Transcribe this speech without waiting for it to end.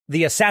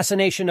The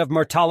assassination of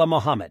Murtala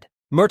Muhammad.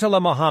 Murtala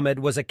Muhammad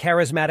was a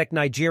charismatic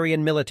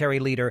Nigerian military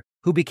leader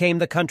who became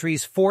the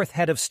country's fourth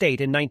head of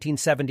state in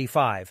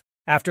 1975,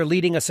 after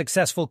leading a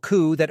successful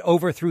coup that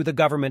overthrew the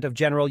government of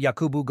General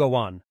Yakubu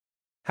Gowon.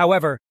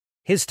 However,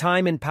 his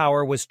time in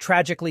power was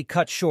tragically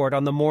cut short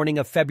on the morning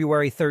of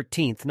February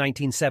 13,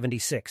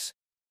 1976.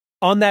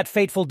 On that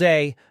fateful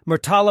day,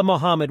 Murtala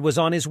Muhammad was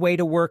on his way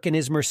to work in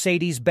his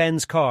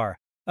Mercedes-Benz car,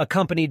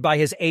 accompanied by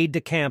his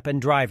aide-de-camp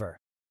and driver.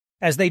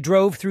 As they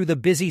drove through the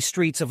busy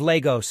streets of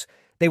Lagos,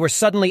 they were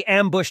suddenly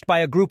ambushed by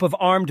a group of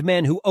armed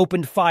men who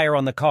opened fire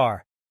on the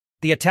car.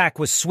 The attack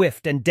was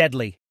swift and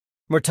deadly.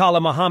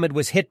 Murtala Muhammad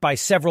was hit by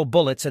several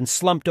bullets and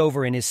slumped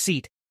over in his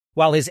seat,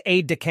 while his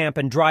aide-de-camp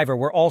and driver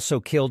were also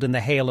killed in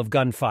the hail of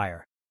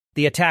gunfire.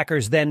 The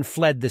attackers then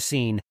fled the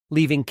scene,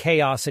 leaving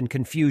chaos and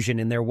confusion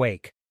in their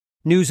wake.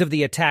 News of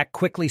the attack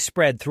quickly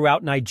spread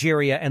throughout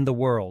Nigeria and the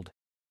world.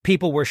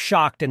 People were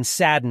shocked and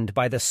saddened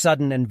by the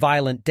sudden and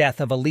violent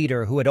death of a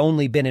leader who had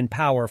only been in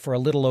power for a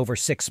little over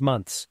 6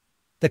 months.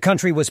 The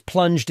country was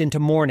plunged into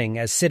mourning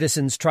as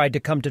citizens tried to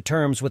come to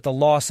terms with the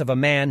loss of a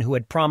man who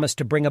had promised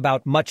to bring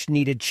about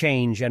much-needed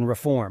change and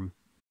reform.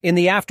 In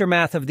the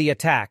aftermath of the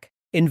attack,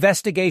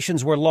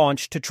 investigations were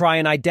launched to try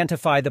and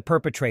identify the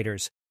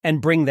perpetrators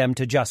and bring them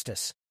to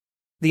justice.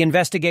 The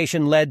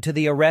investigation led to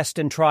the arrest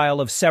and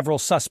trial of several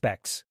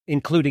suspects,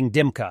 including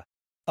Dimka,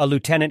 a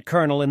lieutenant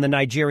colonel in the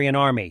Nigerian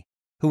army,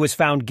 who was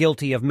found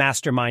guilty of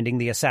masterminding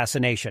the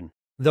assassination.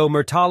 Though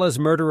Murtala's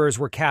murderers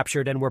were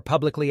captured and were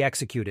publicly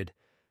executed,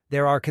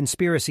 there are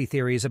conspiracy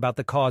theories about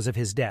the cause of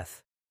his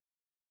death.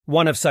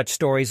 One of such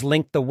stories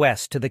linked the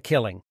West to the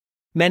killing.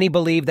 Many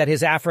believe that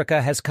his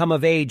Africa has come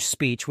of age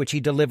speech, which he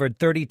delivered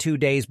 32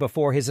 days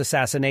before his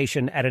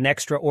assassination at an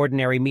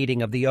extraordinary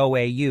meeting of the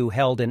OAU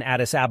held in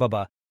Addis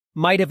Ababa,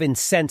 might have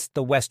incensed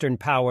the Western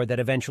power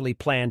that eventually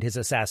planned his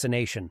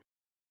assassination.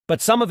 But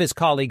some of his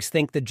colleagues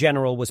think the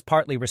general was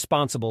partly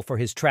responsible for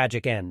his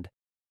tragic end.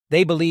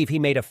 They believe he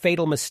made a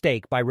fatal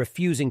mistake by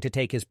refusing to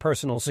take his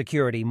personal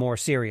security more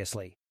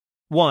seriously.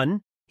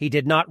 1. He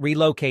did not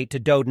relocate to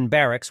Doden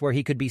Barracks where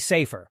he could be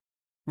safer.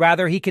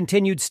 Rather, he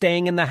continued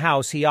staying in the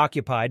house he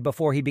occupied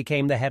before he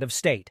became the head of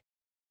state.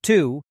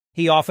 2.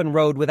 He often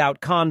rode without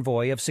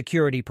convoy of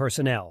security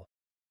personnel.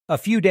 A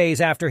few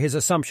days after his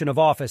assumption of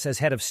office as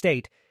head of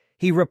state,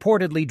 he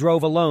reportedly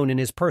drove alone in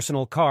his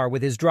personal car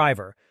with his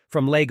driver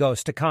from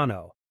Lagos to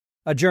Kano,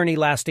 a journey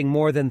lasting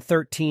more than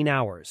 13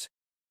 hours.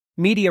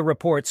 Media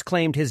reports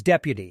claimed his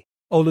deputy,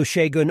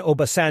 Olusegun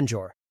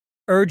Obasanjo,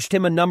 urged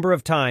him a number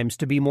of times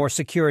to be more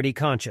security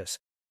conscious,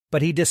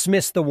 but he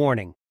dismissed the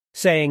warning,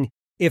 saying,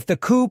 "If the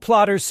coup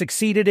plotters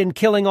succeeded in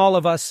killing all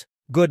of us,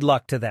 good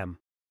luck to them."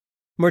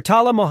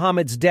 Murtala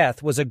Muhammad's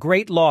death was a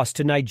great loss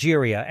to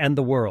Nigeria and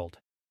the world.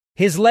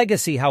 His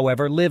legacy,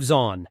 however, lives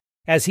on,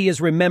 as he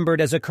is remembered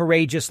as a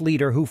courageous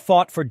leader who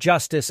fought for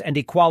justice and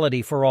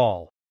equality for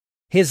all.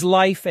 His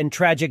life and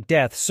tragic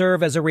death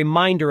serve as a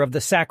reminder of the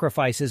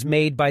sacrifices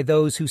made by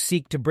those who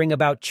seek to bring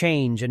about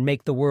change and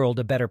make the world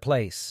a better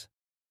place.